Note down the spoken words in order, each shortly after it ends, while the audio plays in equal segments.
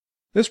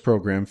This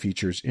program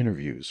features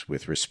interviews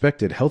with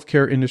respected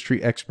healthcare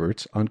industry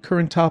experts on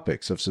current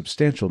topics of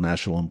substantial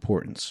national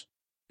importance.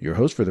 Your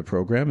host for the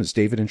program is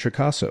David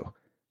Introcaso,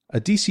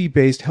 a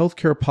DC-based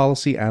healthcare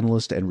policy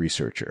analyst and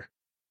researcher.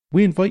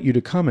 We invite you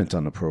to comment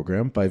on the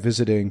program by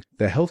visiting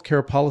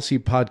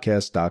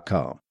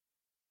thehealthcarepolicypodcast.com.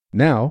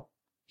 Now,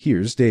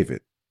 here's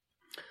David.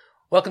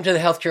 Welcome to the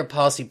Healthcare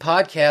Policy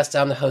Podcast.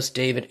 I'm the host,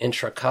 David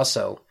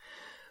Introcaso.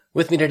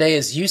 With me today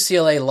is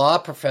UCLA law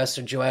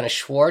professor Joanna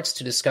Schwartz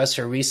to discuss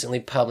her recently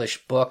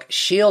published book,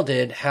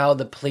 Shielded: How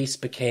the Police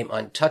Became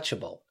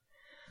Untouchable.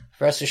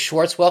 Professor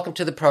Schwartz, welcome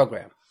to the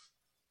program.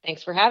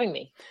 Thanks for having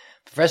me.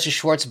 Professor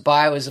Schwartz's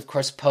bio is, of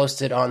course,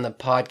 posted on the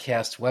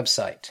podcast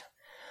website.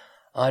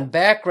 On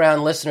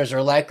background, listeners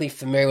are likely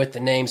familiar with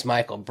the names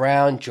Michael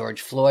Brown,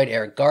 George Floyd,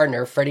 Eric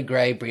Gardner, Freddie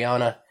Gray,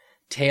 Breonna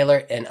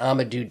Taylor, and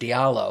Amadou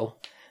Diallo,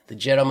 the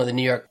gentleman the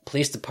New York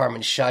Police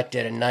Department shot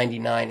dead in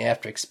 '99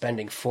 after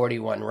expending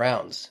 41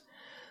 rounds.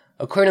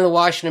 According to the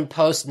Washington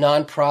Post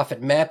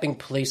nonprofit Mapping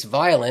Police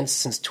Violence,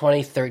 since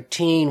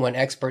 2013, when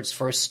experts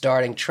first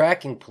started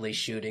tracking police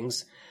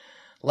shootings,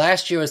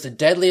 last year was the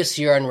deadliest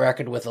year on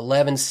record with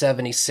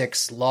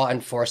 1,176 law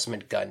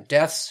enforcement gun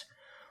deaths,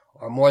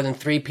 or more than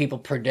 3 people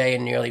per day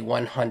and nearly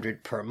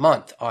 100 per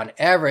month. On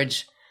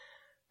average,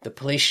 the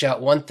police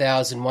shot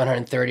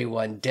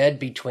 1,131 dead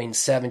between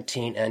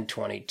 17 and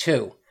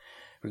 22.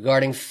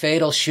 Regarding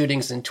fatal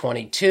shootings in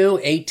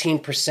 22,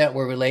 18%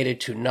 were related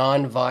to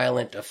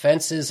non-violent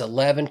offenses,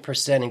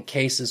 11% in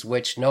cases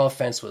which no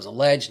offense was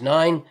alleged,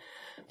 9%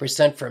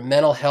 for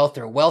mental health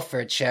or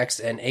welfare checks,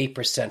 and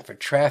 8% for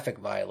traffic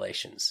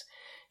violations.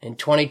 In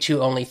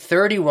 22, only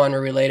 31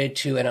 were related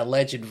to an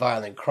alleged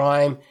violent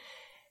crime,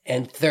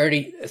 and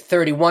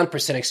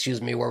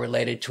 31% were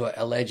related to an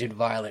alleged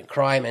violent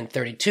crime, and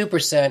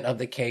 32% of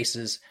the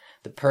cases,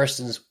 the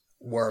persons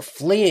were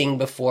fleeing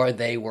before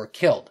they were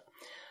killed.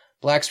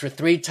 Blacks were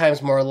 3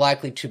 times more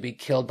likely to be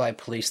killed by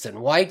police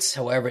than whites.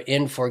 However,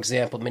 in, for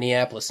example,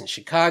 Minneapolis and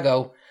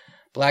Chicago,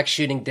 black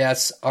shooting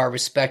deaths are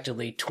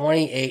respectively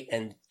 28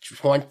 and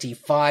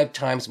 25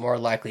 times more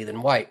likely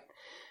than white.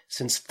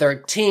 Since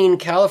 2013,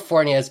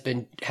 California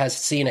has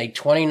seen a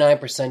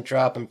 29%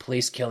 drop in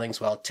police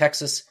killings, while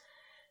Texas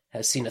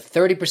has seen a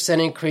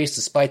 30% increase,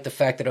 despite the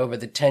fact that over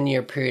the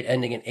 10-year period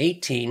ending in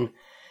 2018,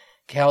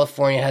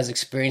 California has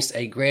experienced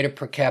a greater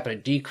per capita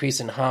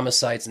decrease in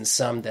homicides in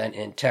some than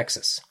in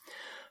Texas.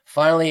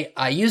 Finally,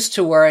 I used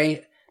to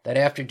worry that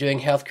after doing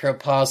healthcare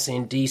policy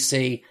in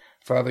D.C.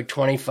 for over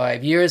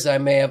 25 years, it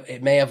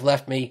may have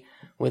left me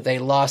with a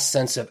lost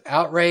sense of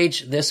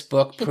outrage. This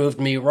book proved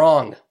me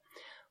wrong.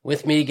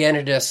 With me again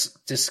to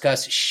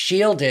discuss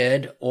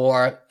Shielded,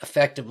 or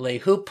effectively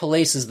Who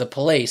Polices the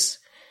Police,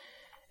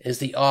 is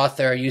the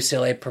author,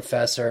 UCLA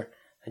professor,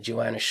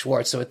 Joanna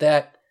Schwartz. So with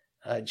that,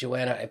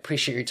 Joanna, I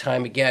appreciate your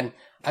time again.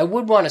 I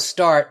would want to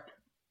start,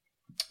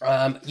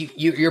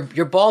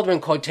 your Baldwin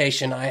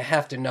quotation, I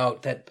have to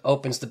note, that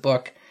opens the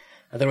book,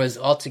 that was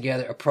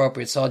altogether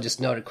appropriate, so I'll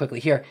just note it quickly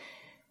here.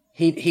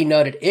 He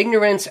noted,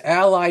 "Ignorance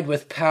allied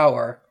with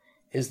power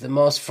is the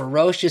most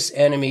ferocious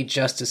enemy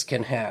justice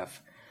can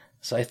have."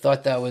 So I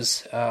thought that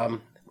was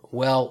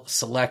well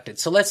selected.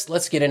 So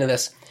let's get into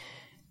this.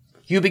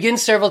 You begin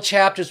several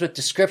chapters with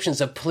descriptions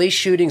of police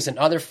shootings and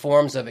other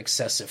forms of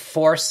excessive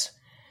force.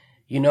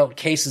 You note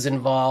cases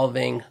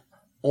involving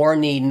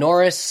Orny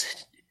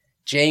Norris,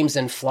 James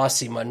and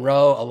Flossie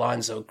Monroe,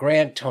 Alonzo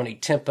Grant, Tony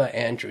Timpa,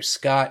 Andrew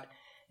Scott,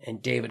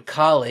 and David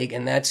Colley,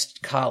 and that's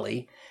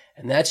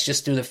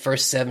just through the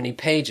first 70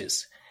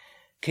 pages.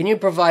 Can you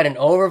provide an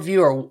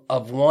overview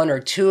of one or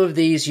two of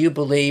these you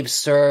believe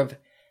serve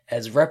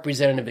as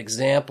representative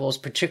examples,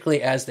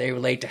 particularly as they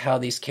relate to how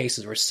these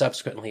cases were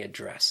subsequently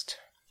addressed?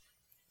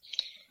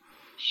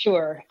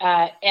 Sure.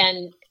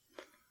 And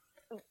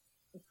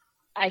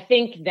I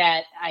think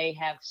that I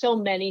have so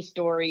many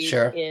stories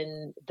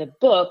in the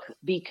book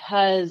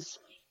because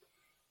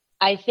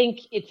I think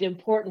it's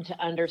important to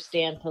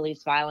understand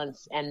police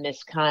violence and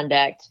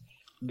misconduct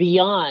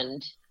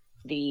beyond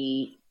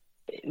the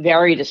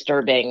very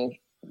disturbing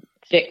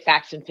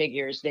facts and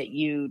figures that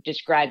you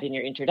described in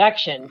your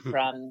introduction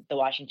from the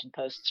Washington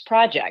Post's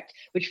project,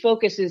 which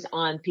focuses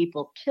on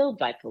people killed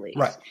by police.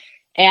 Right.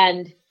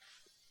 And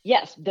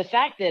yes, the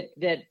fact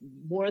that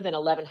more than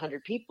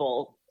 1,100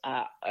 people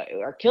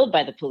are killed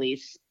by the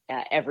police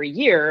every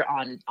year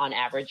on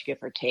average, give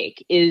or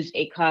take, is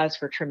a cause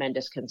for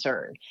tremendous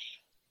concern.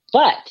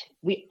 But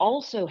we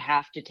also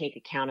have to take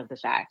account of the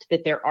fact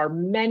that there are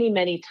many,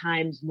 many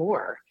times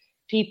more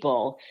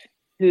people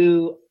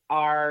who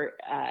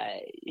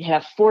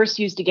have force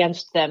used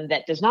against them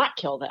that does not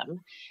kill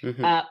them,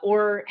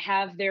 or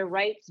have their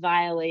rights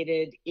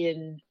violated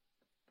in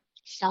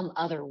some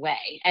other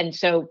way. And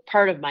so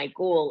part of my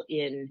goal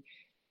in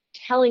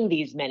telling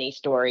these many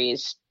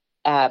stories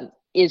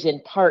is in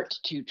part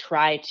to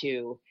try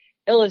to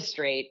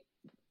illustrate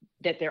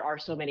that there are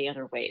so many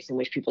other ways in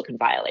which people can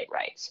violate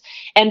rights.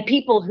 And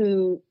people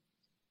who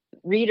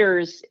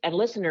readers and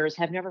listeners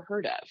have never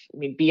heard of. I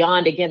mean,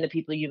 beyond, again, the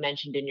people you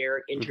mentioned in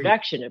your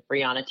introduction of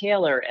Breonna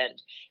Taylor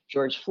and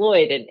George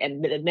Floyd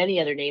and many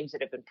other names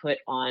that have been put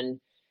on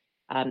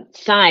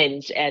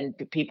signs, and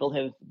people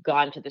have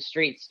gone to the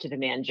streets to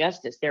demand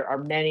justice. There are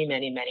many,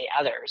 many, many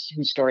others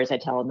whose stories I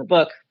tell in the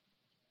book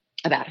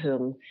about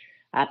whom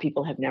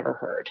people have never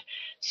heard.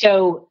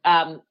 So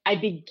I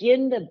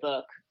begin the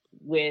book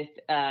with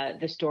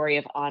the story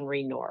of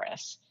Henri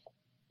Norris,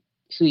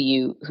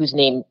 whose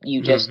name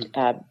you just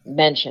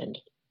mentioned.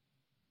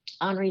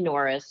 Henri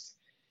Norris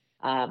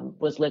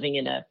was living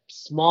in a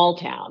small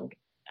town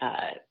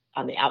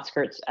on the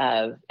outskirts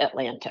of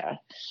Atlanta,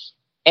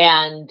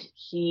 and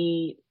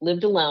he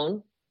lived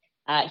alone.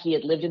 He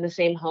had lived in the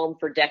same home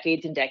for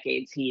decades and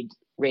decades. He'd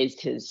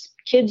raised his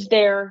kids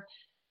there.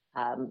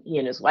 He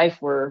and his wife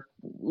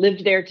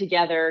lived there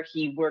together.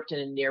 He worked in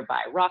a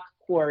nearby rock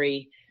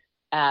quarry.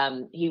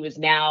 He was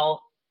now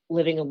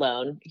living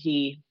alone.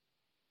 He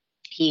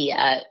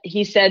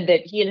said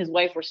that he and his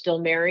wife were still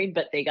married,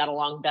 but they got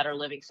along better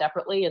living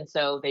separately. And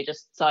so they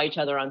just saw each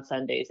other on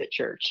Sundays at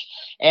church.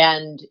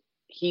 And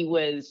he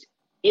was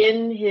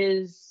in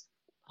his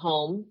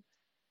home,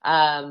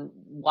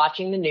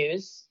 watching the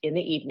news in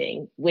the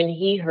evening when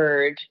he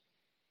heard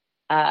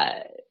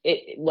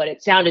what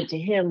it sounded to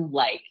him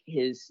like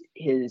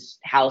his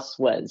house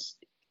was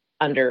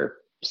under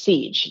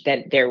siege,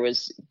 that there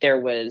was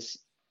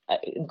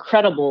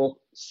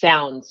incredible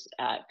sounds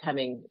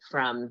coming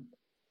from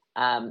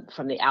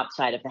the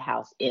outside of the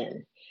house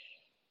in.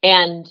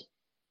 And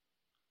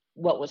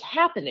what was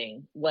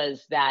happening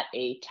was that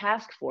a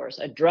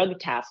drug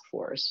task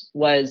force,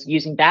 was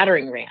using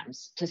battering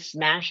rams to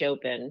smash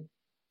open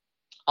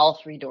all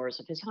three doors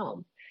of his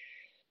home.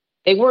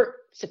 They weren't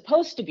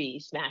supposed to be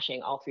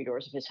smashing all three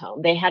doors of his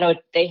home. They had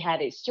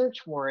a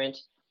search warrant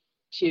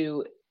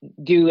to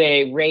do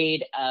a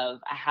raid of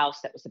a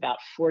house that was about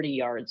 40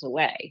 yards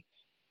away.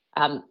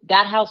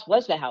 That house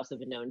was the house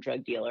of a known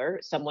drug dealer,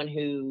 someone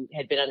who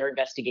had been under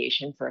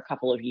investigation for a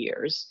couple of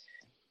years.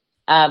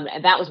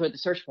 And that was where the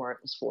search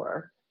warrant was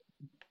for.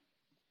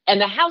 And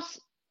the house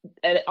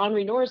that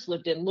Henri Norris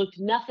lived in looked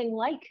nothing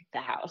like the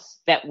house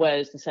that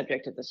was the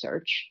subject of the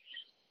search.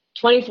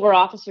 24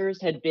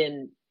 officers had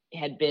been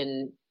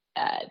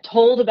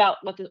told about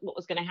what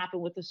was going to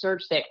happen with the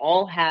search. They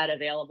all had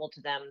available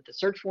to them the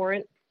search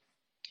warrant.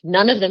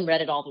 None of them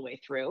read it all the way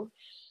through.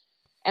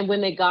 And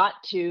when they got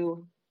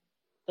to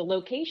the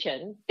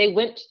location, they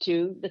went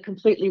to the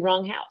completely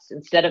wrong house.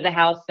 Instead of the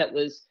house that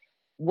was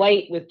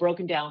white with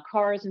broken down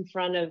cars in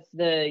front of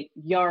the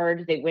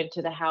yard, they went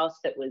to the house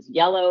that was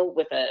yellow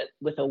with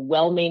a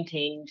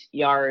well-maintained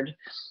yard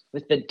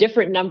with a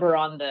different number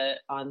on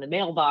the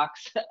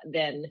mailbox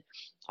than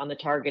on the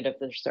target of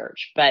their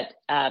search. But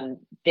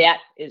that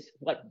is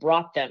what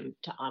brought them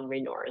to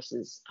Henri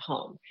Norris's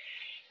home.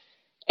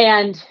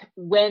 And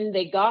when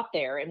they got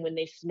there, and when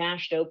they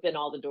smashed open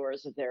all the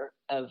doors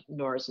of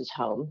Norris's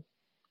home,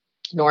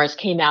 Norris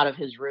came out of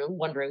his room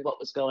wondering what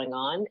was going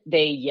on.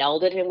 They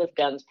yelled at him with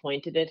guns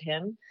pointed at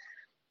him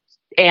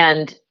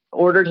and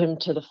ordered him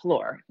to the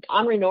floor.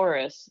 Henri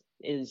Norris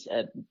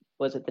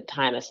was at the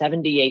time a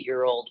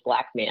 78-year-old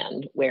black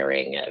man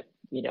wearing a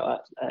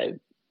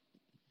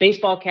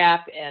baseball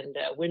cap and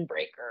a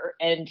windbreaker,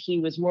 and he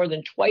was more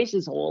than twice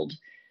as old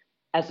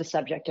as the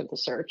subject of the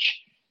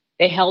search.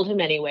 They held him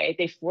anyway.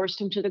 They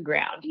forced him to the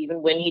ground,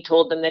 even when he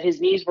told them that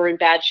his knees were in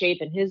bad shape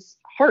and his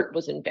heart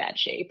was in bad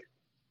shape.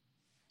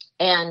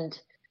 And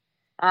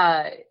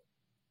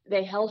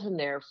they held him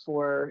there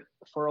for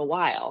a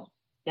while.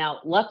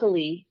 Now,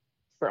 luckily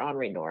for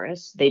Henri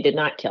Norris, they did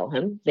not kill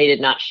him. They did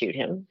not shoot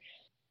him.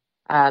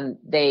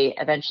 They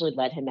eventually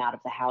led him out of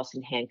the house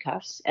in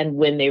handcuffs. And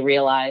when they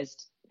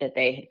realized that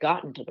they had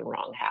gotten to the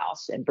wrong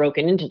house and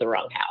broken into the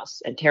wrong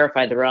house and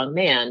terrified the wrong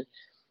man,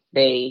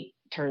 they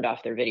turned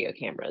off their video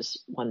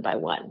cameras one by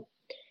one.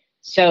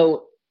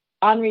 So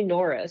Henri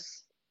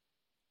Norris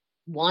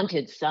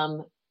wanted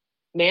some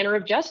manner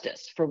of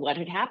justice for what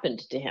had happened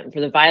to him,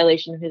 for the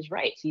violation of his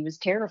rights. He was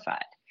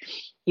terrified.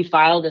 He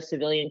filed a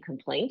civilian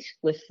complaint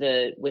with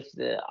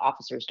the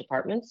officers'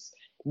 departments.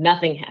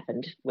 Nothing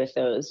happened with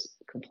those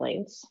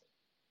complaints.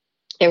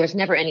 There was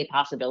never any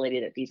possibility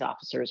that these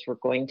officers were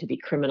going to be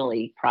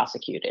criminally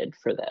prosecuted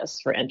for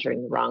this, for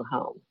entering the wrong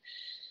home.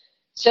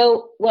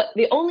 So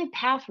the only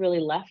path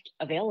really left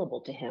available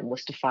to him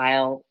was to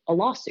file a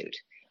lawsuit.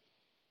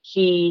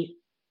 He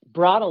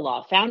found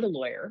a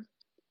lawyer,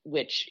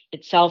 which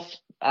itself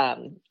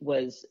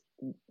was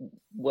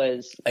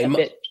a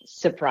bit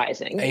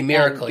surprising. A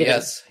miracle,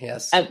 yes.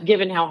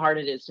 Given how hard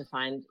it is to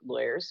find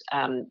lawyers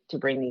to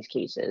bring these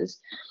cases.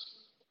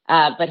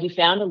 But he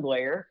found a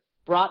lawyer,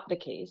 brought the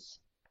case,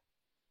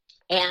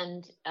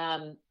 and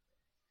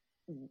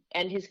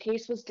his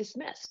case was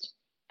dismissed.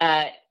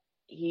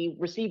 He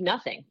received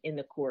nothing in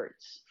the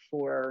courts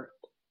for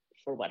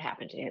what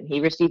happened to him. He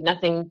received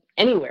nothing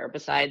anywhere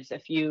besides a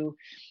few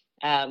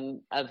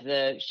of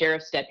the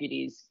sheriff's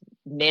deputies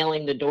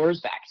nailing the doors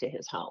back to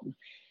his home.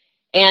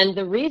 And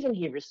the reason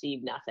he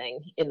received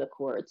nothing in the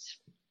courts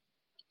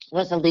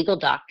was a legal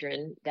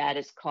doctrine that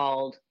is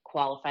called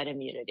qualified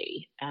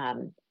immunity.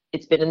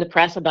 It's been in the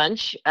press a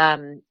bunch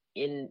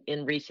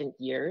in recent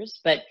years,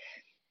 but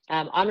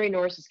Henri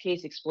Norris's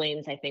case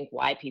explains, I think,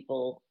 why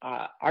people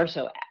are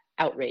so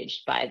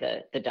outraged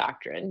by the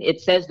doctrine.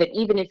 It says that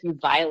even if you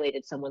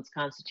violated someone's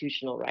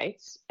constitutional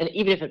rights, and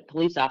even if a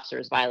police officer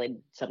has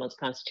violated someone's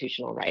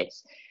constitutional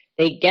rights,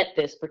 they get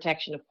this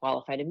protection of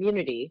qualified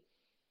immunity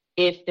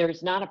if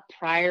there's not a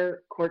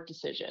prior court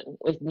decision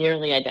with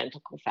nearly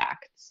identical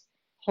facts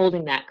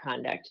holding that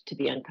conduct to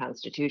be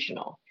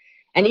unconstitutional.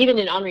 And even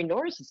in Henri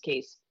Norris's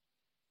case,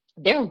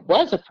 there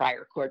was a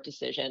prior court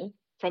decision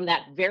from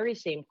that very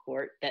same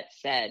court that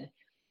said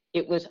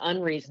it was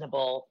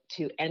unreasonable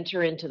to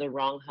enter into the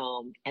wrong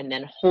home and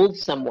then hold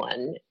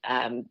someone,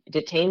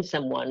 detain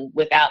someone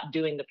without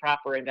doing the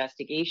proper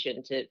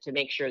investigation to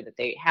make sure that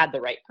they had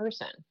the right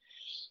person.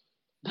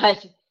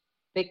 But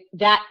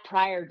that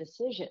prior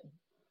decision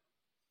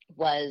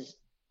was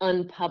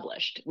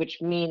unpublished,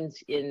 which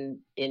means in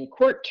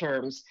court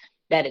terms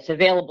that it's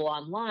available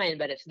online,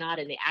 but it's not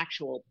in the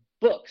actual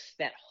books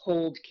that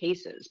hold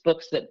cases,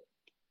 books that,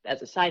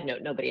 as a side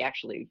note, nobody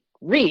actually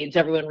reads.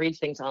 Everyone reads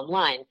things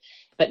online.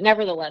 But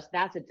nevertheless,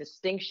 that's a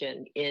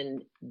distinction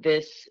in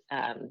this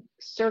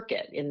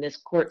circuit, in this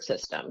court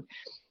system.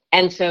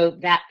 And so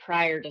that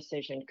prior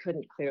decision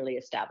couldn't clearly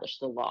establish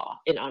the law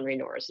in Henri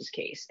Norris's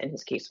case, and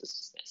his case was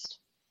dismissed.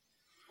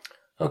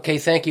 Okay,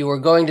 thank you. We're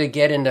going to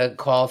get into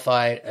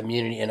qualified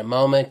immunity in a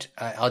moment.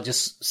 I'll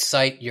just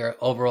cite your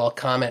overall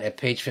comment at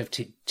page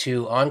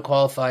 52 on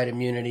qualified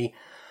immunity.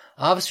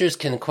 Officers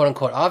can, quote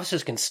unquote,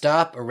 officers can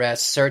stop,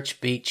 arrest,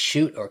 search, beat,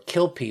 shoot, or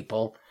kill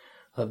people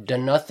who have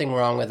done nothing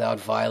wrong without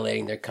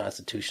violating their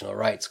constitutional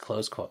rights,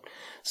 close quote.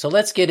 So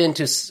let's get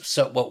into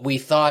what we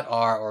thought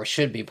are or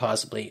should be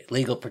possibly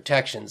legal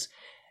protections.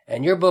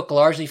 And your book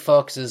largely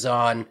focuses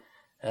on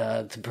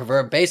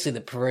basically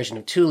the perversion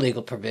of two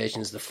legal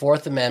provisions, the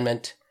Fourth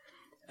Amendment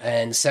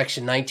and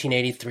Section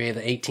 1983 of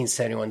the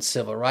 1871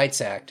 Civil Rights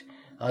Act.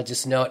 I'll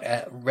just note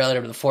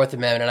relative to the Fourth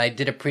Amendment, and I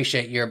did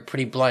appreciate you're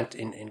pretty blunt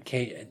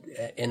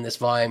in this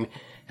volume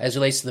as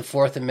relates to the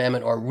Fourth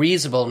Amendment or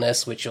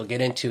reasonableness, which you'll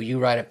get into. You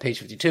write at page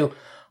 52.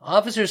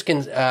 Officers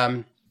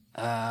can,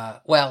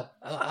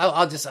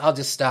 I'll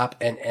just stop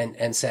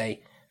and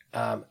say,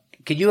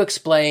 could you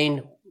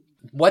explain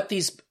what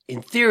these,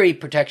 in theory,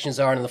 protections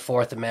are in the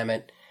Fourth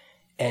Amendment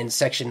and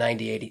Section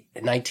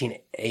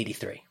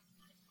 1983?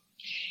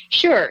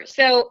 Sure.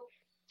 So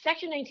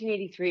Section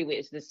 1983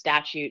 is the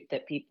statute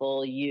that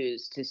people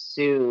use to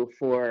sue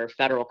for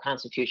federal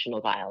constitutional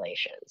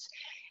violations.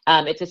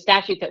 It's a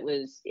statute that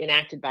was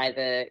enacted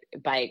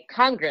by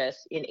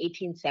Congress in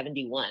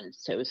 1871.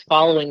 So it was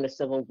following the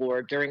Civil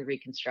War during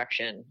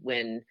Reconstruction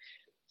when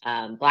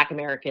Black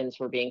Americans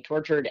were being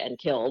tortured and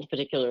killed,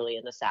 particularly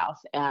in the South,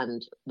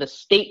 and the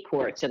state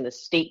courts and the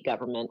state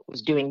government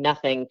was doing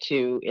nothing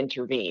to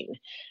intervene.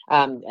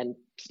 And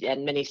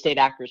many state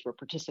actors were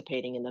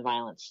participating in the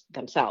violence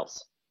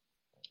themselves.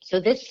 So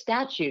this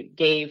statute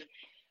gave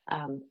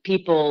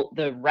people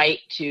the right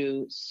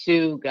to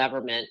sue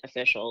government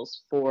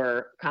officials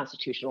for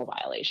constitutional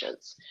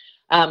violations.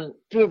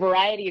 Through a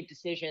variety of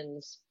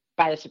decisions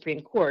by the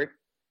Supreme Court,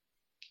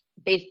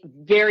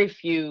 very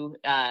few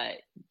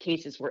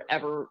cases were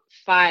ever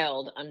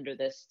filed under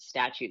this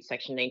statute,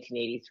 Section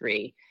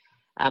 1983,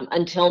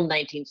 until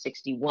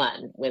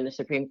 1961, when the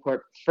Supreme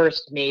Court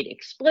first made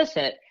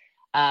explicit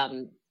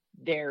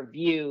their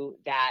view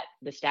that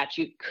the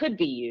statute could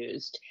be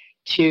used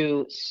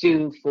to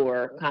sue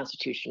for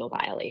constitutional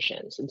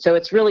violations. And so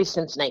it's really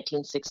since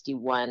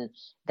 1961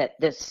 that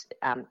this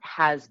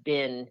has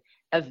been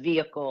a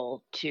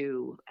vehicle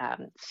to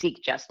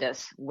seek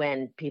justice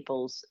when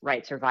people's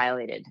rights are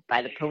violated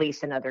by the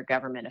police and other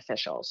government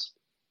officials.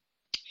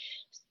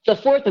 The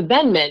Fourth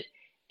Amendment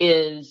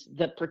is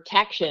the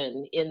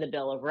protection in the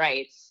Bill of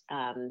Rights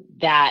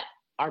that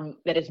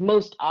is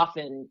most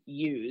often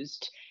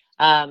used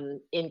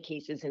in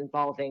cases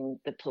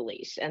involving the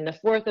police. And the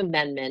Fourth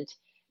Amendment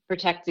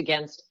protects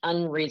against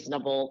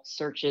unreasonable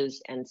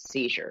searches and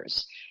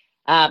seizures.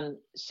 That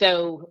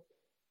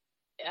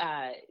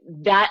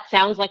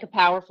sounds like a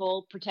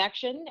powerful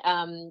protection.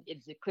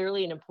 It's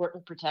clearly an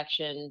important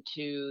protection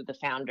to the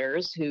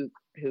founders who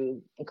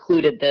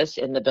included this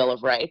in the Bill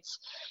of Rights.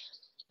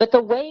 But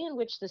the way in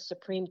which the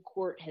Supreme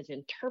Court has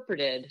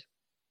interpreted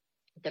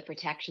the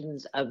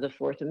protections of the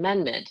Fourth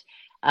Amendment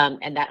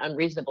and that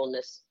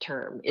unreasonableness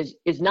term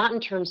is not in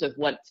terms of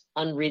what's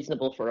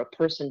unreasonable for a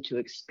person to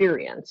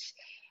experience,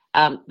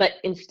 but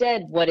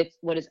instead what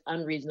is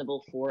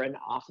unreasonable for an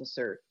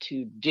officer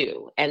to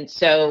do. And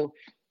so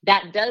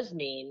that does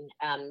mean,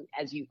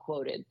 as you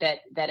quoted,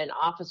 that an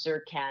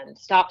officer can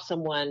stop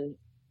someone,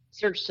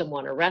 search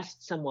someone,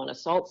 arrest someone,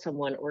 assault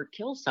someone, or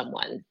kill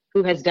someone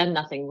who has done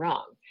nothing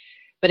wrong.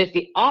 But if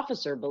the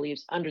officer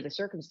believes under the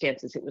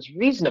circumstances it was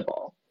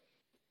reasonable,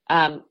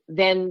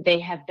 then they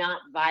have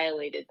not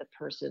violated the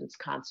person's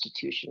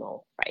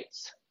constitutional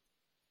rights.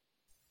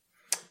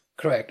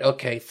 Correct.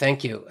 Okay,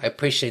 thank you. I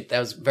appreciate that.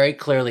 Was very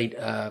clearly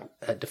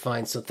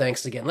defined, so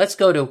thanks again. Let's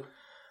go to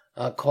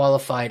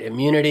qualified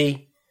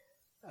immunity.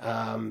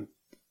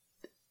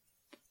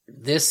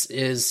 This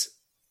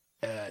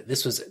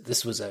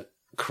was a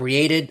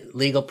created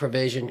legal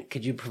provision.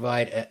 Could you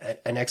provide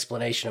an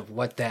explanation of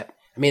what that?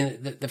 I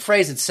mean, the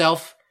phrase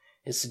itself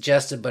is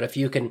suggestive, but if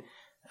you can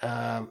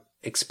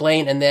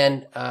explain, and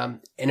then,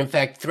 and in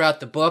fact, throughout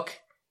the book,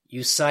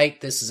 you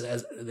cite this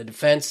as the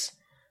defense,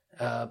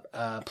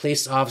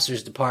 police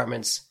officers'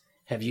 departments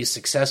have used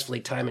successfully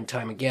time and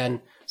time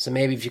again. So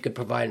maybe if you could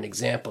provide an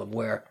example of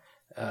where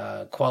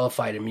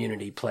qualified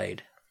immunity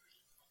played.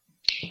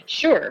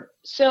 Sure.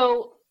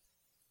 So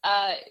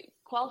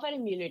qualified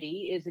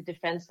immunity is a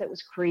defense that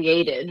was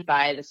created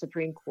by the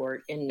Supreme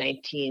Court in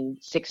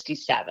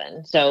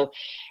 1967. So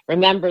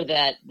remember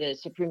that the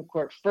Supreme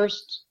Court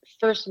first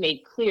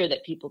made clear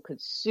that people could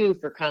sue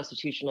for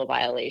constitutional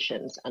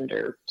violations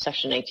under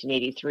Section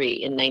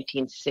 1983 in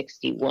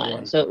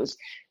 1961. So it was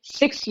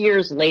 6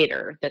 years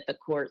later that the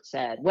court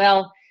said,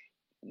 well,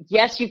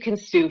 yes, you can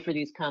sue for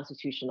these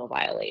constitutional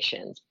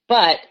violations,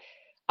 but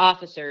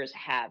officers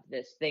have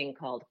this thing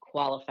called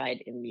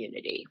qualified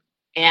immunity.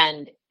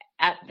 And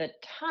at the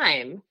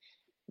time,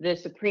 the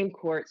Supreme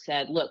Court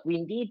said, look,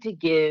 we need to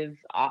give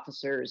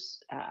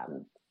officers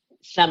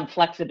some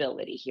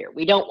flexibility here.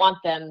 We don't want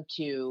them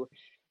to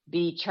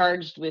be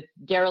charged with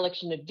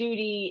dereliction of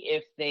duty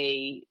if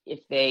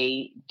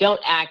they don't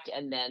act,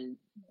 and then,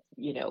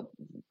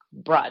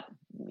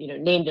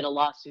 named in a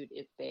lawsuit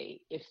if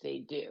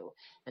they do,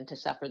 and to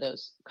suffer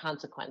those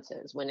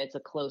consequences when it's a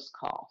close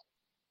call.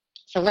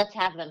 So let's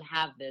have them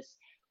have this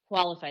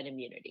qualified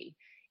immunity.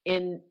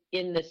 In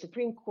the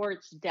Supreme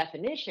Court's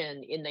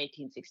definition in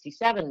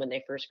 1967, when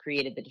they first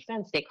created the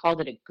defense, they called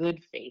it a good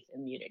faith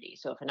immunity.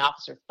 So if an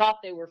officer thought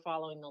they were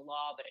following the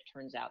law, but it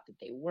turns out that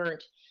they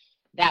weren't,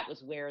 that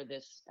was where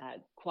this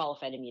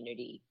qualified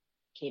immunity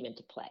came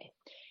into play.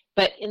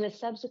 But in the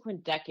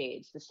subsequent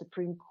decades, the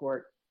Supreme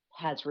Court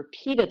has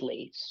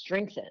repeatedly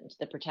strengthened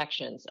the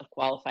protections of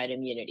qualified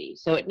immunity.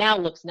 So it now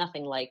looks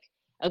nothing like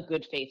a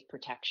good faith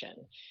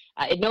protection.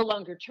 It no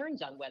longer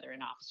turns on whether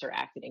an officer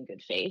acted in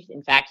good faith.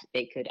 In fact,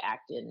 they could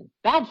act in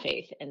bad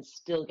faith and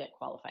still get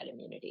qualified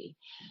immunity.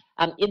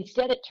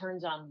 Instead, it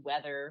turns on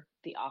whether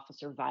the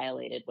officer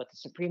violated what the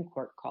Supreme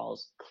Court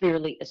calls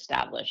clearly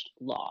established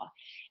law.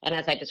 And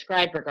as I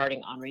described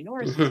regarding Henri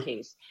Norris's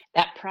case,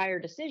 that prior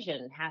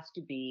decision has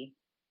to be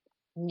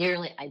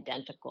nearly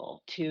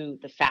identical to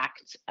the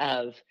facts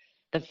of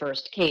the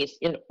first case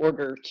in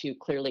order to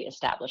clearly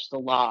establish the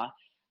law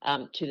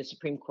to the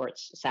Supreme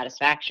Court's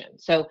satisfaction.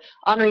 So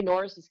Henri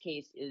Norris's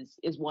case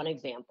is one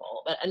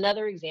example, but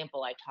another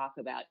example I talk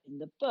about in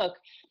the book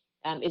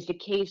is the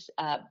case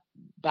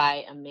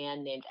by a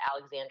man named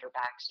Alexander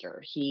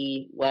Baxter.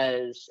 He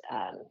was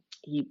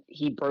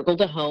he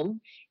burgled a home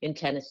in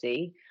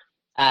Tennessee.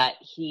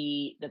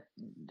 They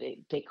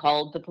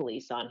called the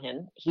police on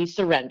him. He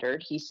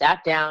surrendered. He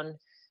sat down,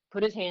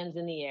 put his hands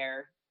in the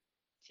air,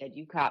 said,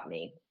 "You caught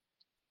me."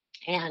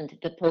 And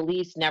the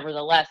police,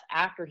 nevertheless,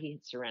 after he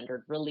had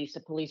surrendered, released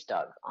a police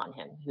dog on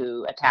him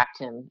who attacked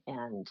him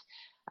and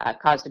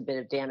caused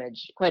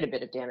quite a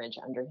bit of damage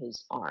under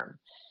his arm.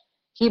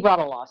 He brought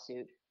a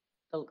lawsuit.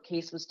 The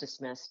case was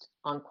dismissed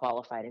on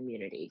qualified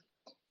immunity.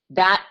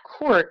 That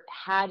court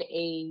had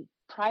a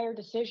prior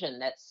decision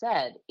that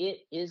said it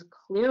is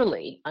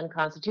clearly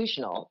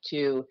unconstitutional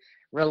to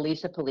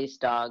release a police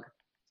dog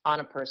on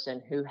a person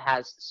who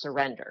has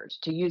surrendered,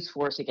 to use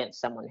force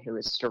against someone who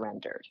has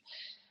surrendered.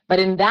 But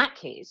in that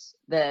case,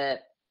 the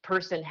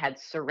person had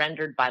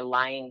surrendered by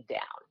lying down.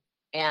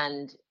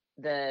 And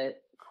the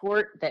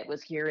court that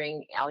was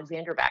hearing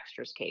Alexander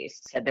Baxter's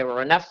case said there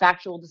were enough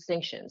factual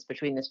distinctions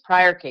between this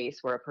prior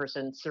case where a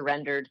person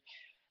surrendered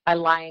by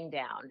lying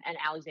down and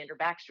Alexander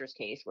Baxter's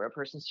case where a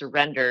person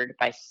surrendered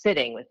by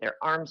sitting with their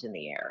arms in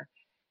the air,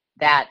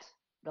 that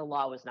the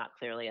law was not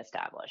clearly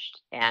established.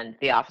 And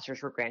the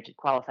officers were granted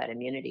qualified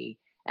immunity,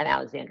 and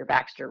Alexander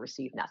Baxter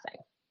received nothing.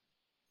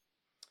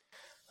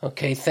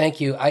 Okay,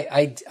 thank you.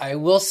 I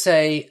will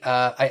say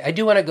I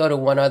do want to go to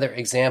one other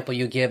example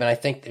you give, and I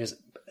think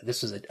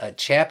this was a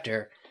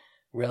chapter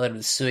relative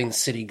to suing the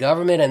city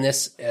government, and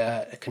this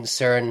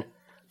concerned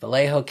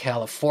Vallejo,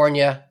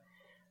 California.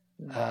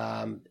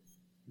 And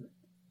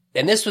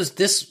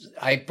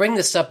I bring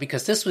this up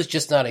because this was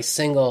just not a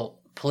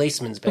single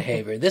policeman's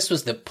behavior. This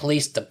was the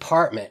police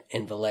department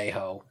in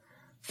Vallejo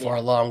for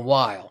a long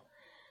while.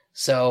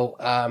 So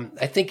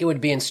I think it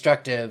would be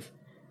instructive.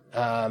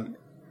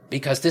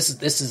 Because this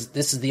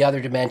is the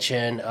other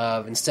dimension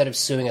of, instead of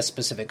suing a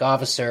specific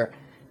officer,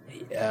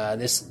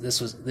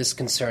 this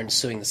concerned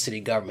suing the city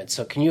government.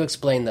 So can you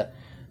explain the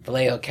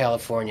Vallejo,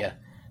 California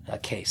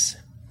case?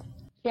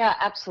 Yeah,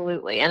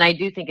 absolutely. And I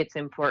do think it's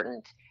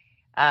important.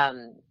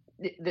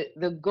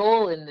 The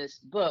goal in this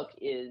book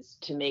is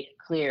to make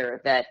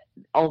clear that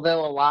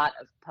although a lot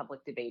of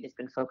public debate has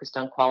been focused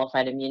on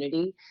qualified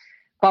immunity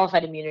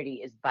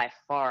is by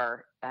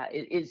far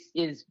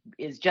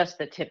is just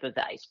the tip of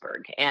the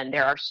iceberg, and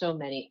there are so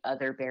many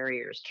other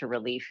barriers to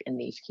relief in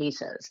these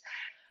cases.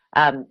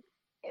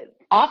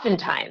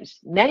 Oftentimes,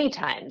 many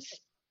times,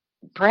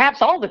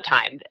 perhaps all the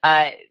time,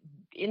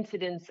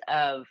 incidence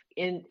of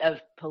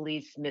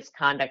police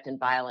misconduct and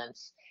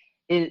violence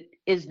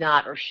is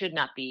not or should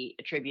not be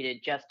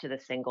attributed just to the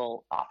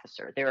single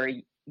officer. There are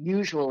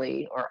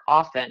usually or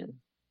often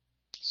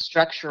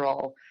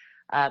structural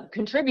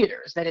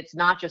contributors, that it's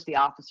not just the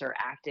officer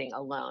acting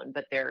alone,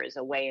 but there is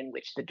a way in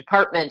which the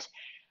department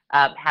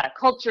had a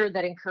culture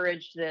that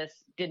encouraged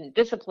this, didn't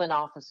discipline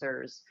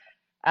officers,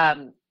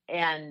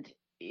 and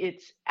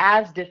it's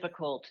as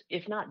difficult,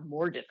 if not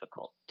more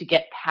difficult, to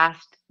get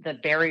past the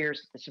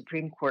barriers the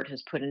Supreme Court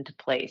has put into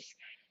place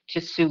to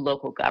sue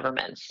local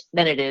governments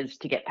than it is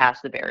to get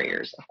past the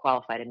barriers of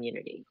qualified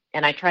immunity.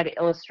 And I try to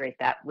illustrate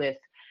that with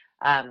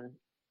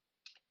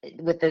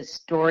the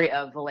story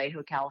of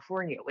Vallejo,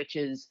 California, which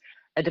is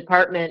a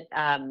department.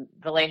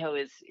 Vallejo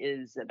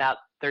is about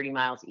 30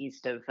 miles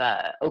east of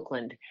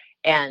Oakland,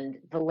 and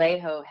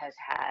Vallejo has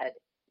had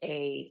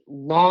a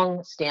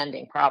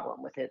long-standing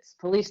problem with its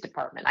police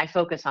department. I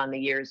focus on the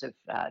years of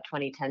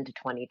 2010 to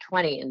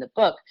 2020 in the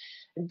book.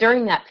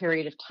 During that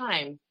period of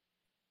time,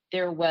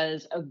 there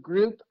was a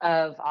group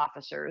of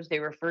officers, they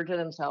referred to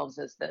themselves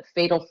as the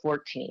Fatal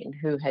 14,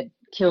 who had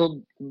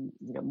killed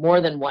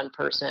more than one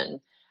person,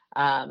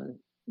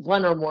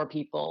 one or more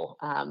people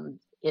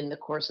in the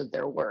course of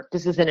their work.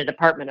 This is in a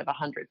department of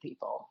 100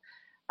 people.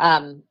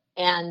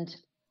 And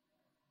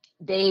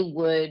they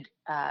would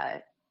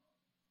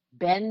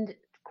bend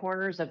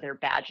corners of their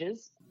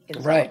badges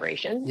in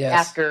celebration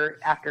after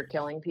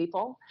killing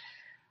people.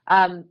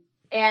 And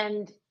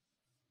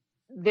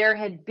there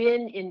had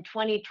been in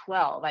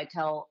 2012, I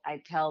tell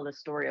the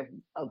story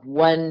of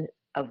one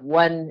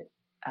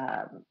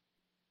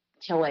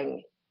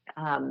killing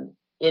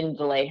in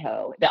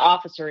Vallejo. The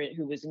officer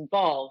who was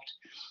involved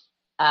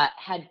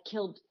had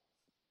killed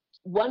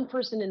one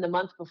person in the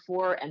month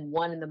before and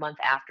one in the month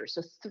after.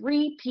 So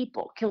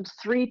killed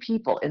three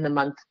people in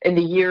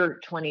the year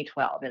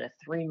 2012 in a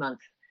 3-month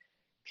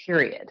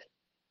period.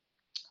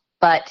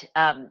 But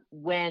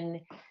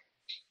when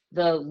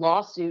the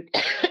lawsuit,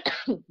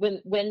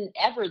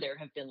 whenever there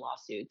have been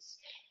lawsuits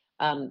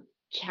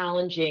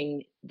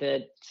challenging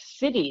the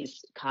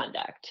city's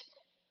conduct,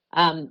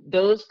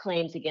 those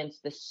claims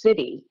against the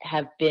city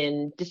have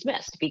been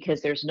dismissed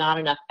because there's not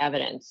enough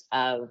evidence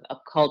of a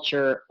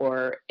culture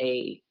or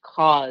a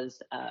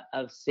cause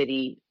of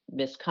city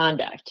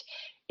misconduct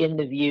in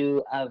the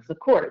view of the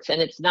courts.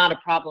 And it's not a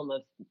problem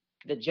of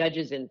the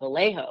judges in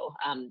Vallejo,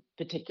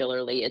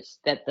 particularly. It's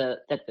that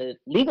the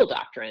legal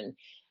doctrine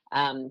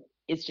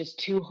is just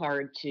too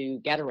hard to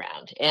get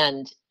around.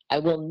 And I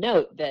will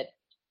note that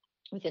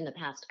within the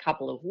past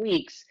couple of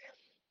weeks,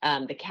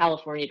 the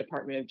California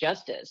Department of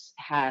Justice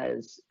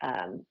has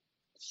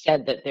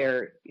said that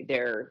they're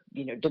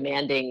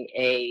demanding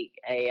a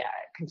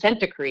consent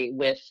decree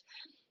with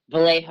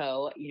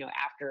Vallejo,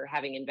 after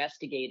having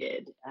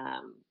investigated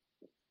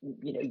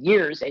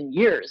years and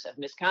years of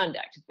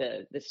misconduct.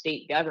 The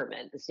state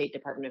government, the State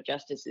Department of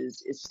Justice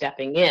is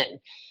stepping in.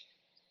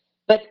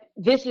 But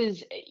this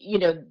is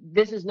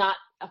not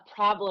a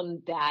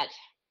problem that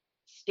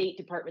state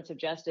departments of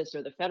justice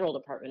or the federal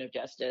Department of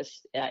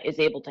Justice is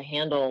able to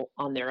handle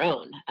on their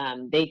own.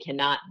 They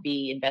cannot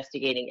be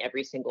investigating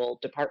every single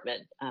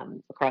department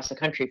across the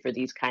country for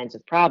these kinds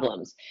of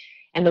problems.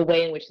 And the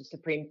way in which the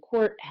Supreme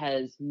Court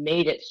has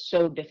made it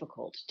so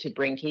difficult to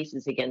bring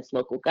cases against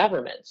local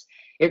governments,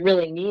 it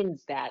really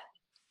means that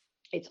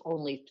it's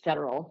only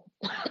federal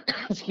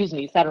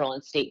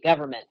and state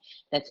government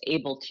that's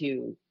able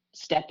to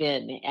step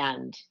in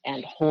and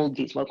hold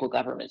these local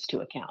governments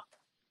to account.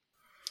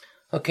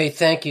 Okay,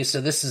 thank you. So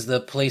this is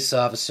the police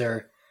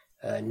officer,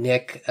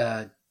 Nick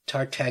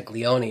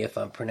Tartaglione, if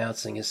I'm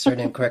pronouncing his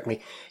surname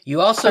correctly.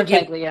 You also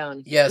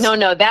Tartaglione. Yes.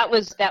 No, that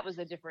was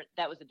a different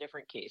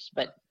case.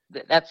 But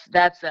that's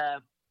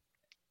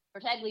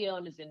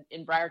Tartaglione is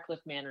in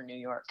Briarcliff Manor, New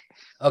York.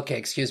 Okay,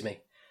 excuse me.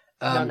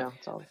 No,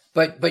 it's all.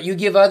 But you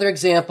give other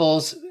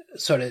examples,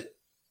 sort of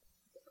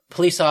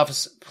police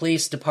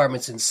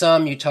departments. In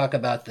some, you talk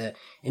about the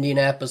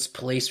Indianapolis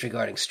police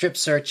regarding strip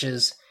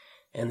searches,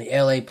 and the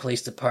LA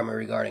Police Department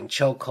regarding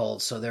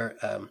chokeholds, so they're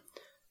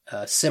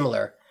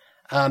similar.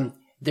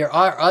 There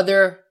are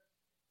other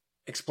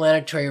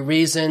explanatory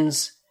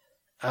reasons.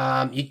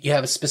 You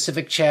have a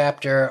specific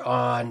chapter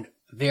on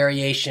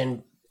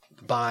variation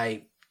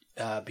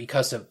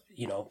because of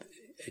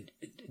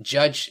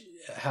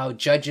how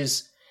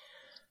judges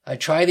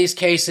try these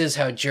cases,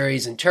 how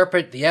juries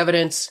interpret the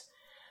evidence.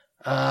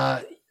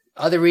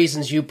 Other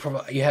reasons you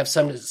have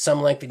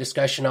some lengthy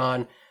discussion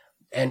on,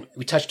 and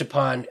we touched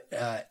upon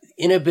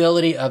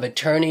inability of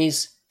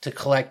attorneys to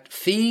collect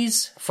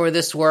fees for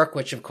this work,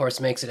 which of course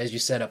makes it, as you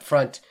said up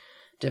front,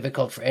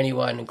 difficult for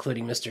anyone,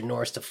 including Mr.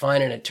 Norris, to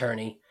find an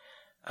attorney.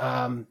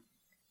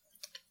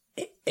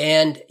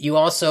 And you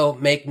also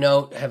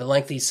have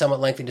a somewhat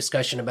lengthy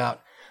discussion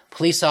about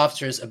police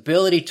officers'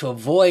 ability to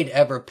avoid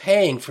ever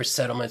paying for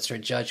settlements or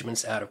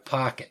judgments out of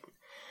pocket.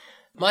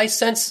 My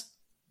sense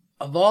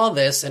of all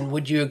this, and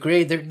would you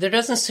agree, there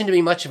doesn't seem to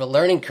be much of a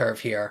learning curve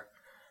here.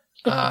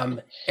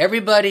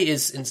 Everybody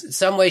is in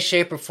some way,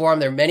 shape, or form.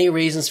 There are many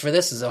reasons for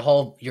this. As a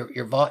whole,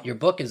 your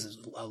book is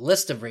a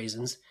list of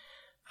reasons.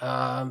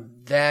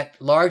 that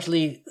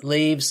largely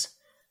leaves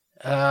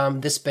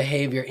this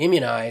behavior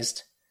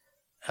immunized.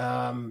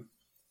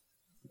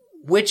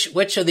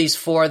 Which of these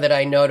four that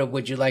I noted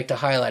would you like to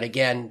highlight?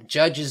 Again,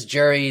 judges,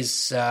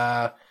 juries,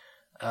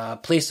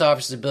 police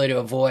officers' ability to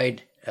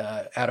avoid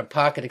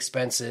out-of-pocket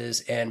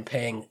expenses and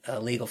paying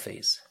legal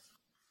fees.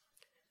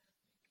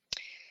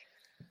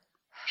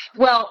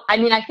 Well, I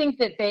mean, I think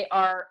that they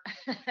are.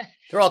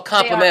 They're all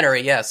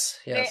complementary. Yes.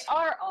 They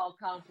are all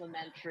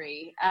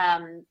complementary.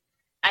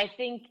 I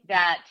think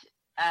that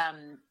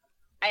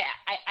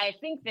I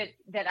think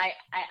that I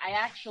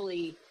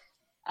actually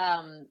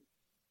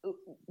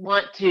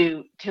want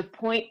to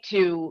point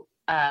to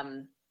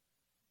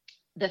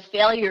the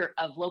failure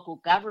of local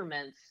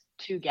governments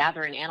to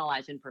gather and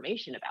analyze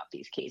information about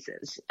these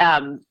cases,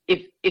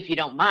 if you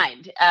don't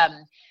mind.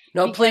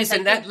 No, please,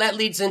 and that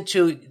leads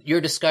into your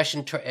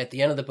discussion at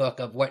the end of the book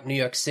of what New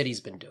York City's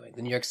been doing,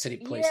 the New York City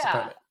Police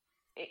Department.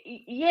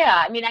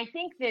 Yeah, I mean, I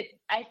think that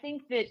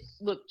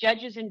look,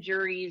 judges and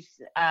juries,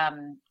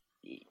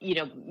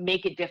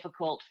 make it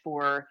difficult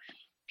for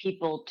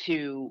people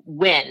to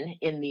win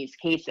in these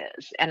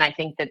cases, and I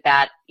think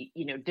that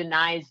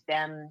denies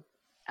them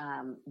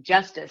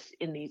justice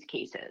in these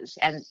cases,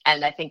 and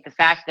I think the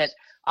fact that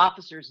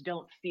officers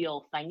don't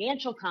feel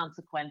financial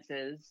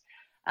consequences,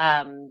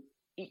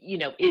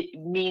 it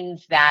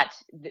means that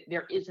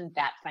there isn't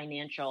that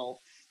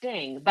financial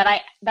sting. But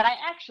I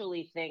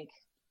actually think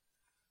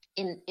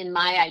in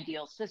my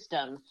ideal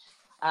system,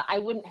 I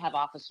wouldn't have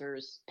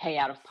officers pay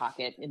out of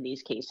pocket in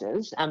these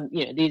cases.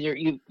 These are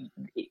you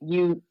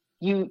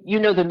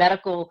know the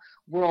medical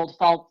world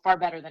far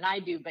better than I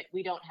do, but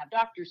we don't have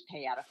doctors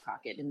pay out of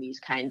pocket in these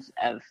kinds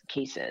of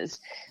cases.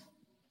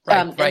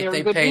 Right.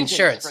 They pay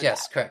insurance.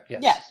 Yes, correct.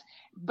 Yes.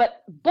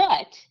 But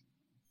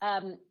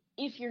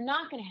if you're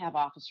not going to have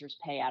officers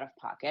pay out of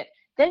pocket,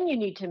 then you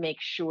need to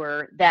make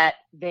sure that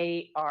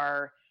they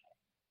are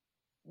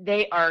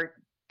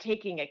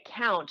taking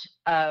account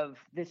of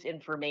this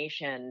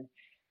information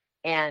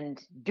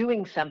and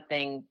doing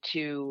something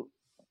to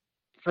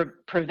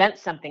prevent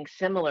something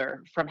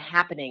similar from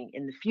happening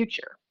in the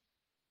future.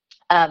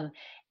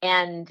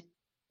 And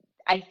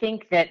I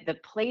think that the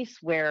place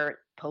where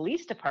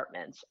police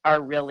departments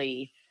are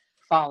really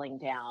falling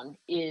down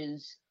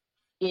is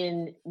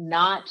in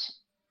not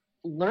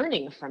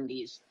learning from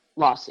these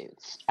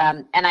lawsuits.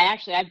 And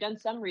I've done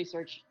some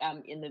research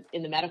in the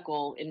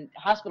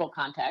hospital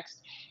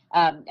context.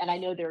 And I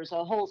know there's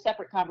a whole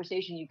separate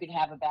conversation you could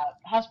have about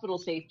hospital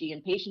safety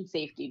and patient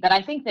safety. But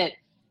I think that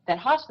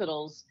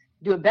hospitals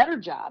do a better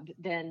job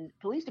than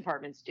police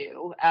departments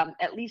do,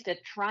 at least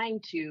at trying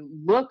to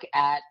look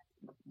at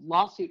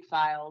lawsuit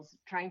files,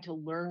 trying to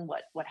learn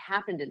what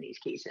happened in these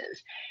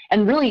cases.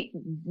 And really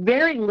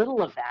very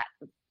little of that,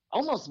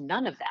 almost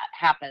none of that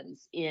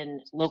happens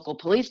in local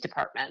police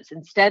departments.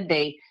 Instead,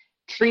 they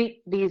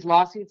treat these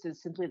lawsuits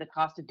as simply the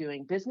cost of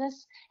doing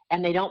business,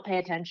 and they don't pay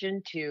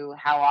attention to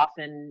how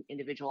often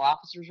individual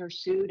officers are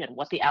sued and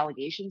what the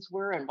allegations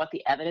were and what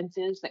the evidence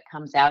is that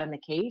comes out in the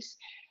case.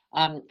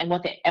 And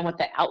what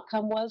the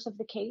outcome was of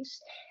the case.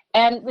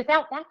 And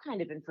without that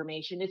kind of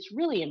information, it's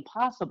really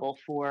impossible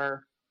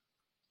for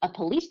a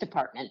police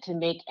department to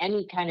make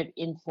any kind of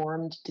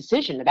informed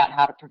decision about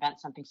how to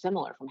prevent something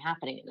similar from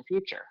happening in the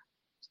future.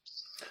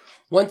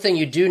 One thing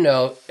you do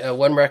know,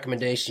 one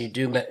recommendation you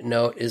do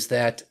note is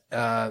that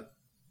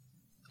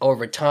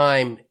over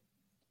time,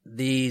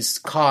 these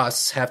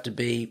costs have to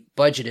be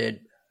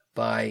budgeted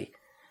by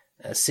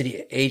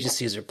city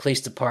agencies or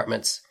police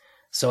departments.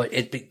 So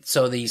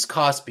so these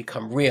costs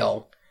become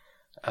real,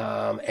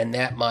 and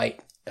that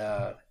might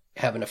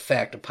have an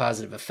effect, a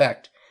positive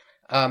effect.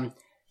 I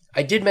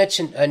did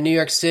mention New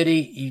York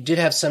City. You did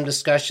have some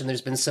discussion.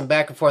 There's been some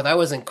back and forth. I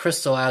wasn't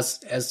crystal as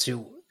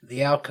to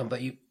the outcome,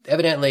 but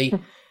evidently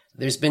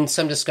there's been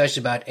some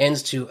discussion about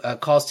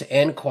calls to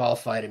end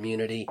qualified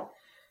immunity.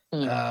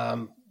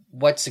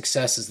 What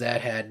success has that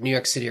had, New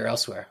York City or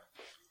elsewhere?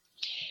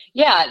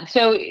 Yeah,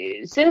 so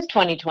since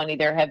 2020,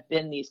 there have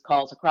been these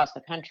calls across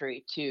the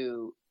country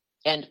to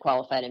end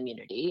qualified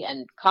immunity,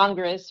 and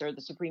Congress or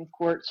the Supreme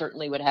Court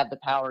certainly would have the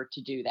power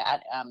to do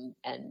that,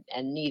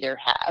 and neither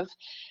have.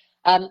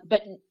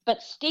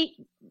 But state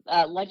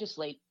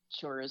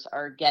legislatures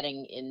are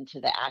getting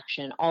into the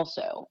action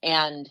also,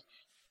 and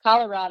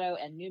Colorado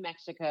and New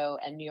Mexico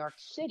and New York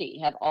City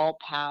have all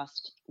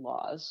passed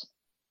laws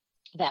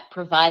that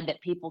provide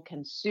that people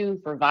can sue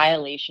for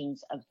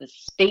violations of the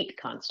state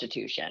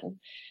constitution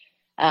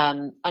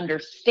under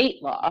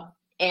state law,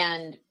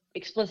 and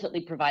explicitly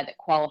provide that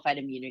qualified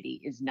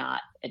immunity is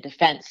not a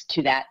defense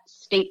to that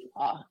state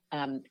law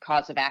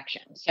cause of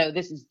action. So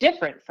this is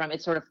different from,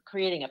 it's sort of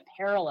creating a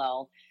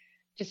parallel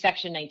to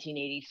Section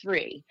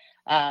 1983,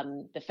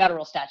 the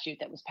federal statute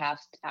that was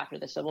passed after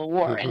the Civil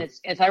War. Mm-hmm. And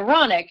it's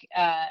ironic,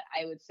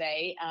 I would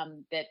say,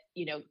 that,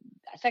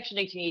 Section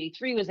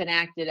 1983 was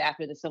enacted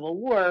after the Civil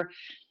War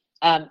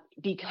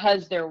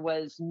because there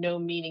was no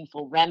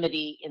meaningful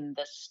remedy in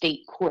the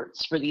state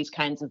courts for these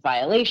kinds of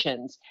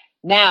violations.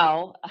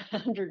 Now,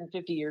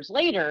 150 years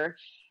later,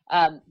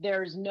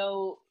 there's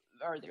no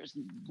there's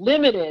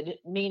limited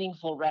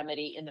meaningful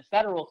remedy in the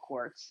federal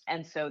courts,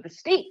 and so the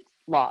state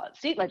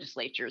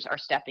legislatures are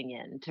stepping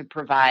in to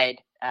provide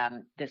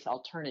this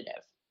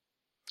alternative.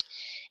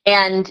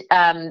 And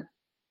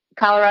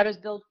Colorado's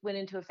bill went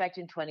into effect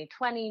in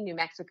 2020, New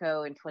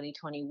Mexico in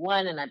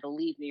 2021, and I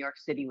believe New York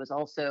City was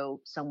also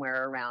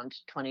somewhere around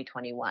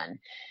 2021.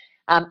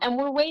 And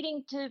we're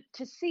waiting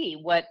to see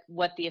what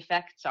the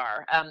effects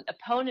are.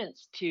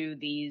 Opponents to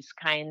these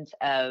kinds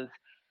of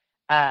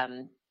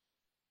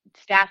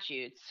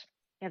statutes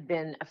have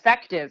been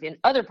effective in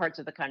other parts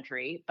of the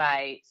country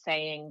by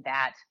saying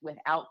that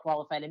without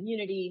qualified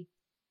immunity,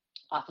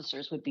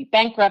 officers would be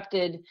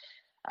bankrupted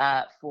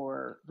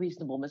for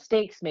reasonable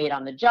mistakes made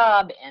on the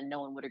job, and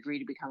no one would agree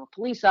to become a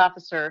police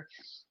officer.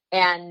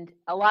 And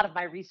a lot of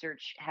my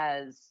research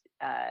has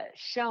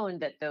shown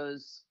that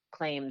those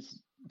claims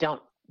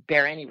don't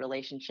bear any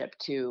relationship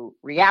to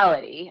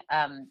reality.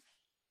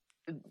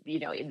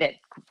 That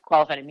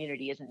qualified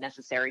immunity isn't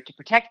necessary to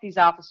protect these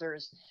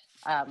officers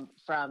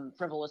from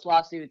frivolous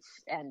lawsuits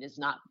and is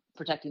not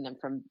protecting them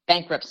from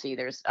bankruptcy.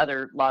 There's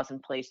other laws in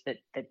place that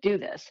do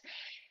this.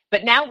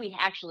 But now we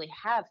actually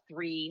have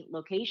 3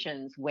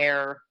 locations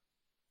where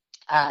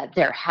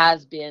there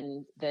has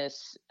been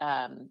this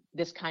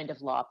kind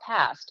of law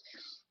passed.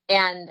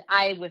 And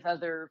I,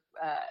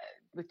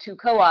 with 2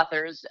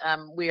 co-authors,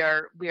 we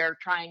are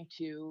trying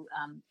to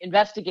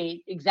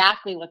investigate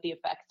exactly what the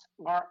effects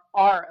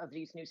are of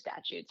these new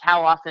statutes,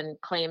 how often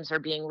claims are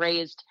being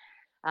raised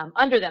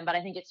under them. But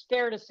I think it's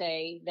fair to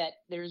say that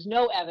there's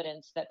no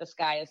evidence that the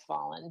sky has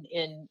fallen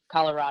in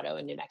Colorado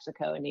and New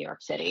Mexico and New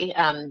York City.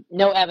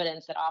 No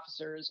evidence that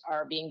officers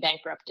are being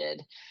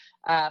bankrupted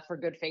for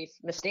good faith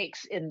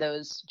mistakes in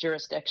those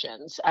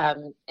jurisdictions.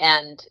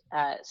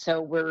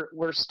 So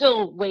we're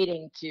still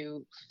waiting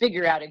to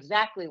figure out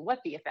exactly what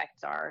the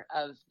effects are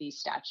of these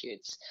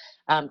statutes.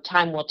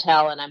 Time will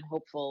tell, and I'm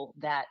hopeful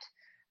that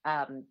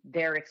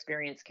their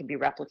experience can be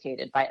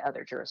replicated by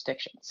other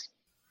jurisdictions.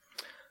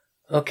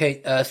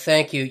 Okay,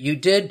 thank you. You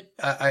did,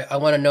 I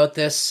want to note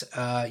this,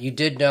 you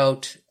did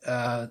note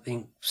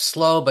the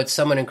slow but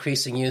somewhat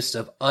increasing use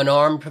of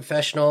unarmed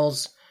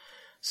professionals,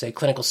 say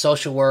clinical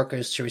social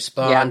workers, to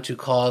respond to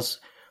calls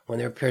when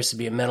there appears to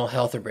be a mental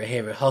health or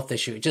behavioral health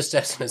issue. Just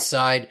as an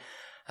aside,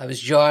 I was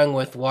jawing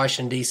with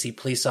Washington, D.C.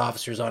 police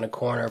officers on a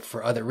corner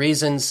for other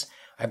reasons.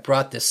 I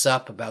brought this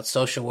up about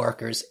social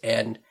workers,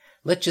 and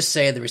let's just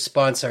say the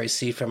response I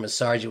received from a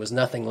sergeant was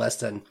nothing less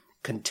than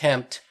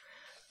contempt.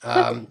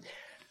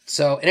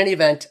 So in any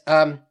event,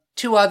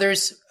 2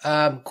 others,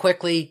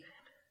 quickly.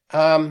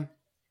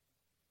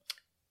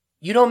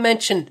 You don't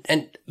mention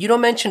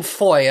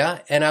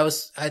FOIA, and I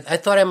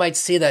thought I might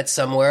see that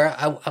somewhere.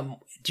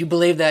 Do you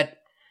believe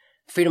that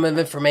Freedom of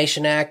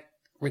Information Act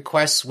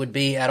requests would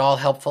be at all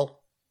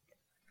helpful?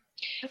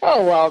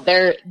 Oh, well,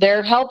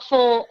 they're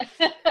helpful.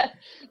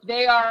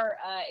 They are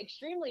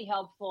extremely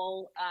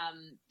helpful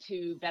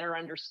to better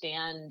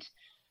understand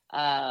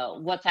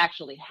what's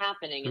actually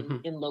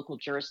happening in local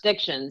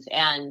jurisdictions.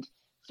 And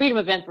Freedom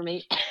of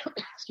Information,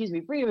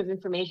 Freedom of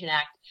Information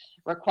Act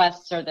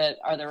requests are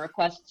the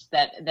requests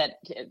that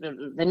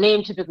the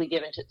name typically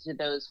given to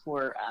those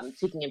for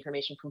seeking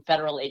information from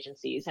federal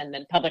agencies, and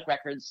then public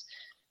records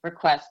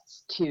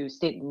requests to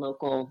state and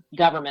local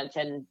governments.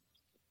 And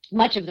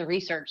much of the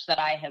research that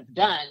I have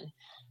done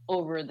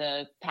over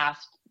the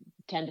past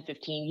 10 to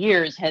 15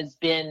 years has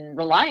been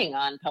relying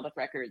on Public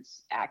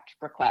Records Act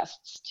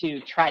requests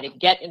to try to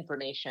get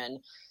information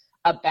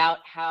about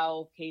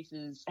how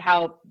cases,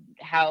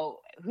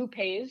 who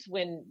pays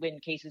when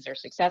cases are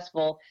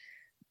successful,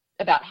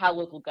 about how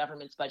local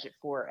governments budget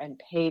for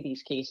and pay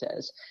these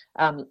cases.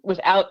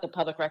 Without the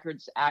Public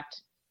Records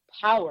Act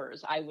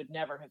powers, I would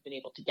never have been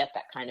able to get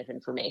that kind of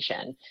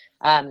information.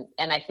 And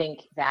I think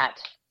that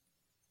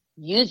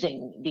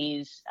using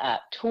these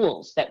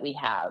tools that we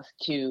have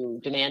to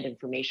demand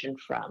information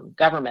from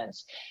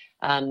governments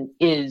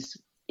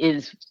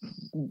is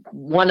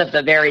one of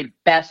the very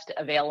best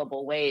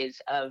available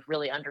ways of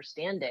really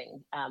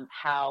understanding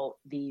how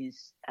the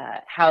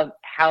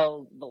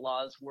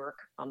laws work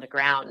on the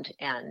ground,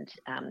 and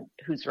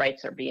whose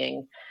rights are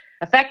being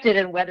affected,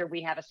 and whether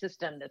we have a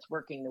system that's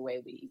working the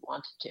way we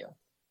want it to.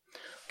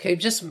 Okay,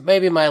 just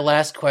maybe my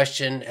last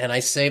question, and I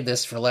saved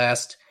this for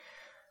last.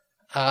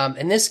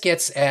 And this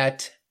gets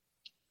at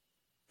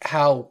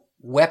how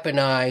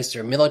weaponized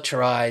or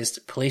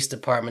militarized police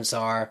departments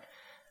are.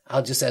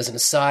 I'll just, as an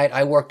aside,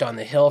 I worked on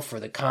the Hill for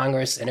the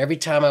Congress, and every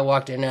time I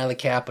walked in and out of the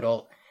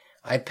Capitol,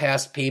 I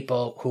passed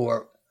people who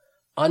were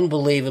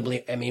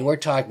unbelievably, I mean, we're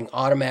talking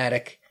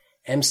automatic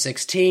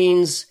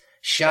M16s,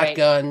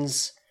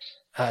 shotguns,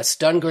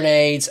 stun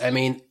grenades. I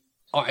mean,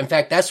 in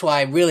fact, that's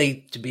why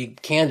to be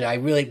candid, I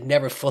really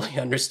never fully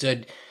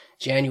understood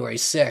January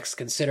 6th,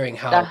 considering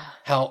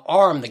how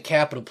armed the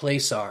Capitol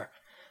Police are.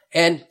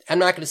 And I'm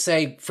not going to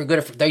say for good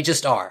or for, they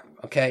just are,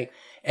 okay?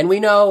 And we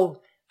know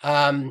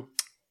the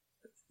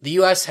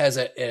U.S. has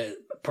a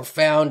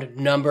profound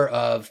number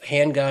of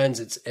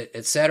handguns,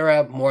 et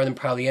cetera, more than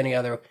probably any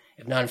other,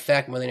 if not in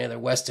fact, more than any other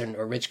Western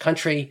or rich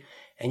country.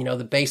 And,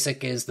 the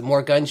basic is the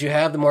more guns you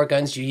have, the more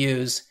guns you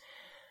use.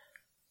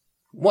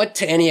 What,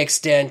 to any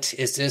extent,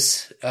 is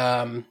this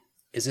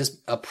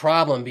a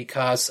problem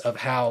because of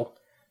how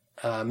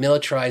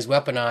militarized,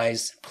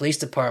 weaponized police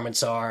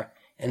departments are?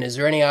 And is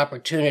there any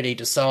opportunity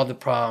to solve the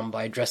problem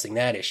by addressing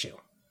that issue?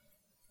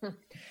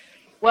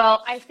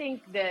 Well, I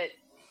think that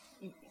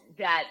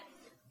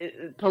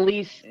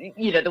police,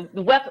 the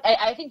weapon.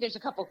 I think there's a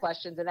couple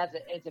questions, and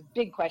it's a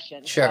big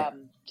question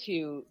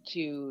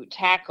to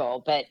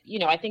tackle. But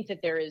I think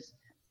that there is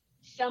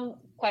some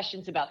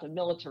questions about the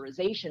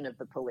militarization of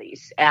the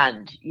police,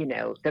 and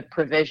the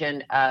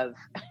provision of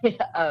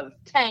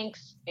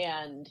tanks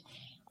and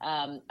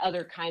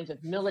other kinds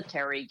of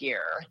military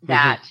gear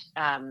that,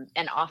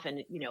 and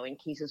often in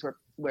cases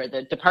where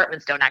the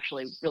departments don't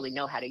actually really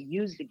know how to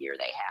use the gear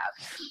they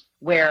have,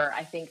 where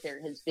I think there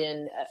has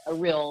been a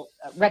real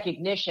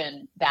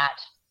recognition that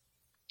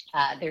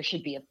there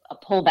should be a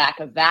pullback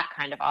of that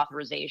kind of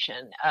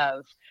authorization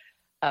of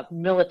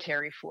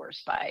military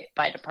force by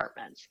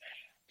departments.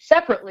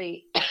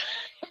 Separately,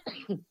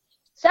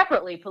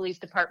 police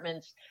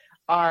departments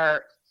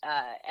are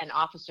and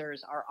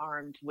officers are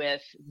armed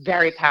with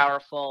very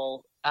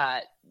powerful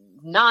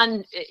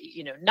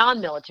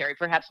non-military,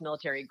 perhaps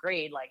military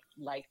grade, like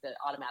the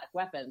automatic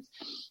weapons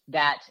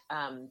that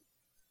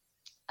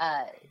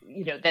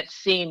that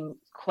seem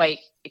quite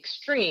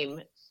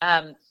extreme.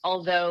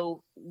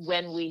 Although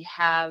when we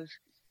have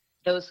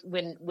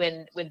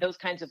when those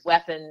kinds of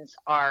weapons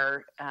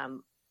are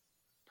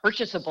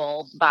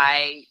purchasable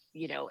by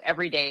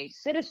everyday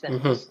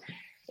citizens,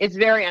 it's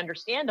very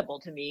understandable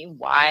to me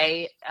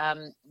why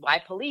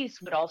police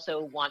would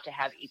also want to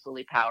have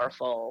equally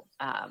powerful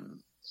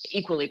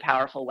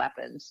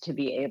weapons to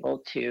be able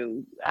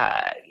to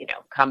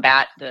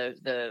combat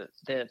the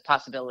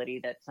possibility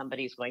that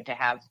somebody's going to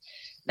have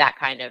that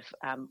kind of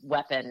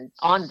weapon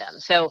on them.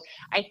 So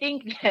I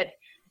think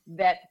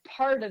that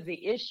part of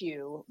the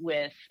issue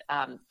with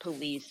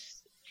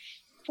police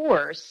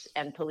force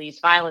and police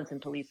violence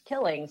and police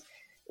killings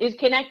is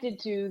connected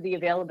to the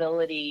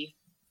availability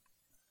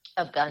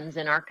of guns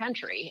in our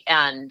country,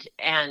 and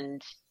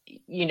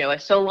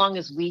so long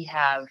as we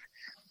have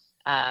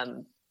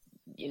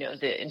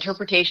the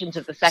interpretations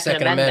of the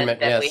Second Amendment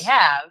that we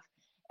have,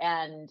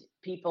 and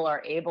people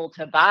are able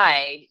to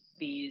buy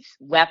these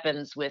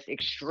weapons with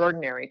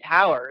extraordinary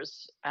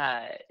powers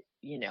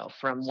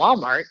from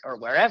Walmart or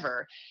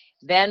wherever,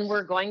 then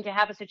we're going to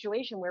have a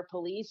situation where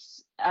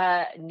police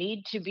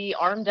need to be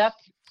armed up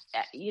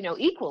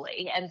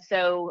equally. And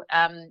so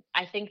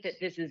I think that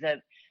this is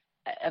a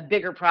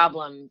bigger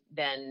problem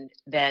than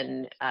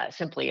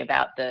simply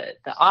about the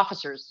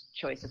officer's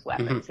choice of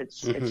weapons.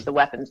 It's the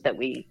weapons that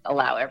we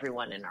allow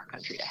everyone in our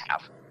country to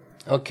have.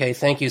 Okay,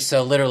 thank you.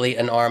 So literally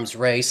an arms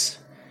race.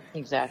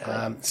 Exactly.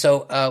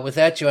 So with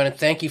that, Joanna,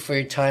 thank you for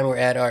your time. We're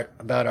at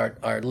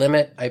our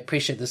limit. I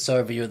appreciate this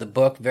overview of the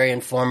book. Very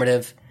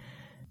informative.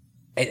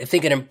 I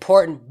think an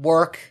important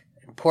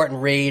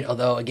read,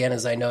 although again,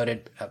 as I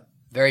noted,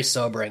 very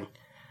sobering.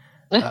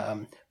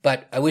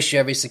 But I wish you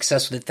every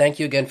success with it. Thank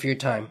you again for your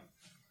time.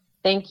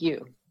 Thank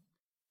you.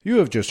 You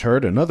have just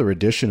heard another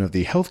edition of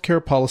the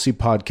Healthcare Policy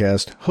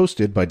Podcast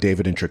hosted by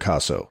David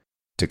Introcaso.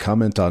 To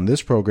comment on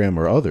this program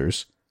or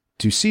others,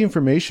 to see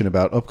information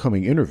about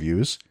upcoming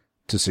interviews,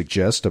 to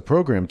suggest a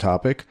program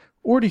topic,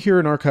 or to hear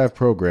an archive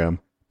program,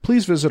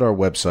 please visit our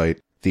website,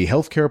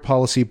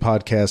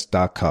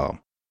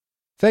 thehealthcarepolicypodcast.com.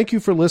 Thank you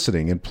for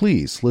listening, and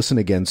please listen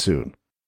again soon.